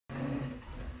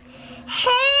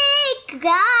Hey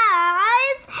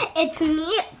guys, it's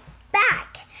me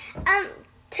back.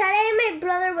 Today my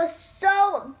brother was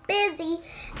so busy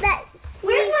that he...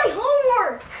 Where's my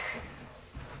homework?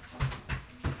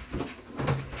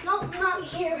 Nope, not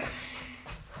here.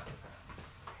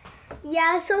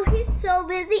 Yeah, so he's so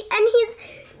busy and he's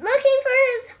looking for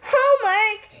his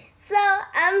homework. So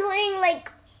I'm playing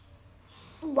like,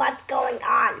 what's going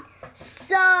on?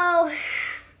 So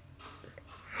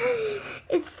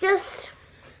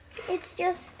it's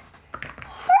just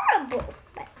horrible.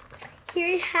 But here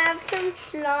you have some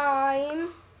slime.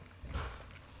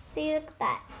 See, look at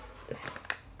that.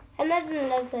 And that doesn't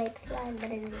look like slime,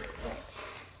 but it is slime.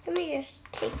 Let me just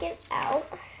take it out.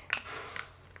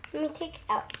 Let me take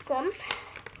out some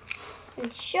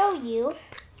and show you.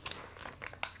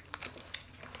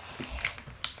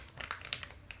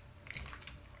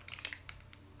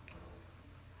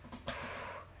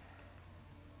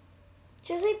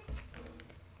 Just like,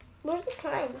 where's the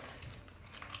slime?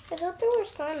 I thought there was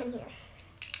slime in here.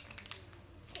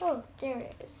 Oh, there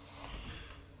it is.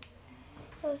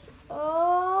 It was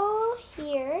all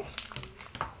here.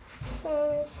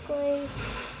 So it's going.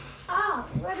 Ah,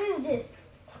 what is this?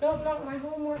 Nope, not my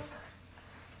homework.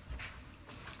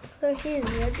 So he's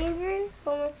looking for his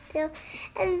homework still.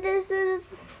 And this is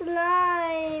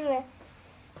slime.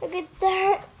 Look at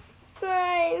that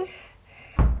slime.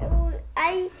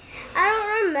 I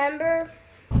don't remember.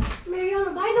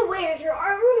 Mariana, by the way, is your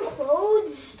art room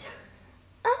closed?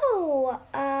 Oh,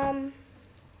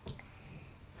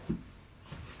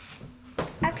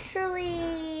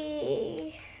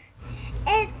 actually,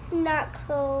 it's not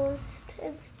closed.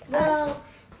 It's Well,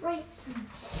 right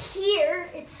here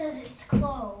it says it's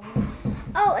closed.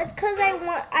 oh, it's because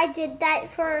I did that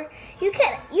for you.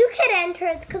 Could enter.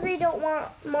 It's because I don't want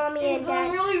mommy and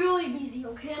I'm dad. really busy.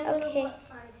 Okay. I'm gonna Okay. go outside.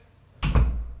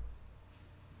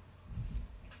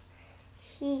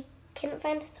 He couldn't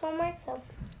find his homework, so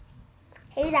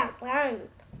he's outside.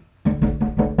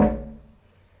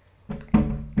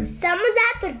 Someone's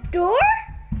at the door?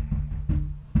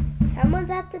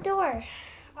 Someone's at the door.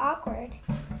 Awkward.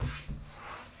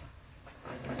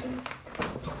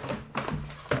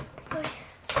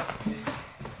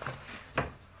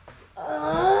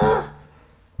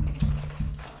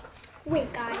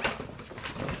 Wait, guys.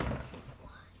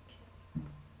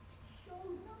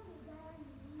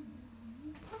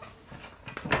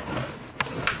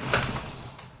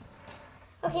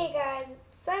 Okay, guys,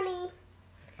 it's Sunny.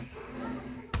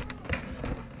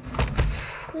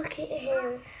 Look at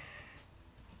him.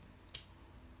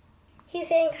 He's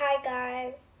saying hi,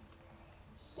 guys.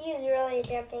 He's really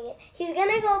jumping it. He's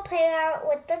gonna go play out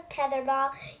with the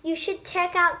tetherball. You should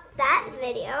check out that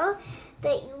video.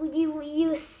 That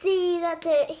you see that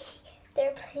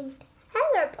they're playing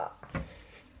tetherball.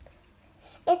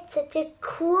 It's such a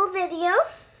cool video.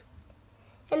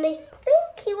 And I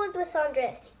think he was with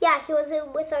Andres. Yeah, he was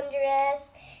with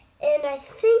Andres. And I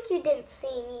think you didn't see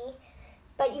me,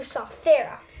 but you saw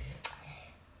Farah.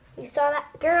 You saw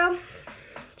that girl?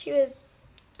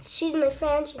 She's my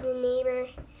friend, she's my neighbor.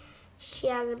 She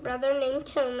has a brother named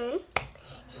Tillman.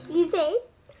 He's 8.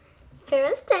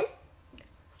 Farah's 10.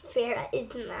 Farah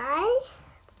is my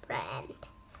friend.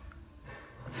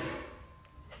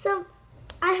 So,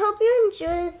 I hope you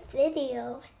enjoy this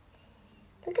video.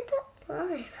 Look at that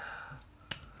slime.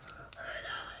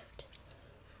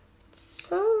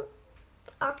 So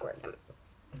awkward.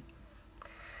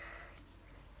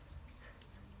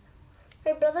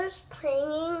 My brother's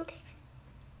playing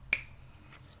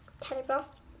tetherball.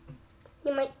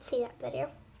 You might see that video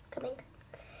coming.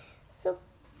 So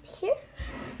here,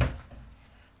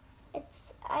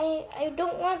 I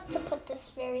don't want to put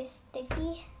this very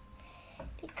sticky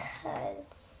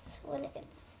because when it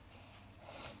gets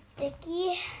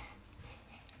sticky,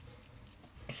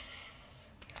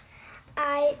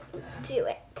 I do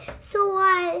it. So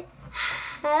I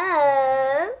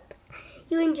hope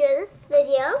you enjoy this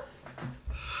video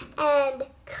and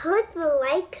click the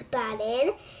like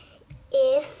button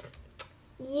if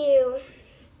you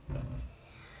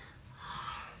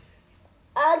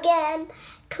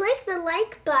click the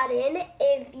like button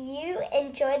if you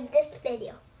enjoyed this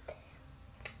video.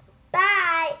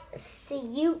 Bye. See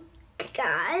you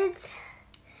guys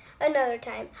another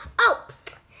time. Oh,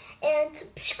 and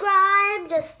subscribe.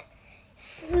 Just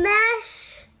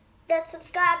smash that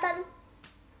subscribe button.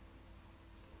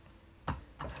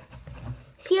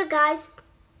 See you guys.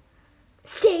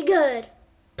 Stay good.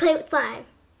 Play with slime.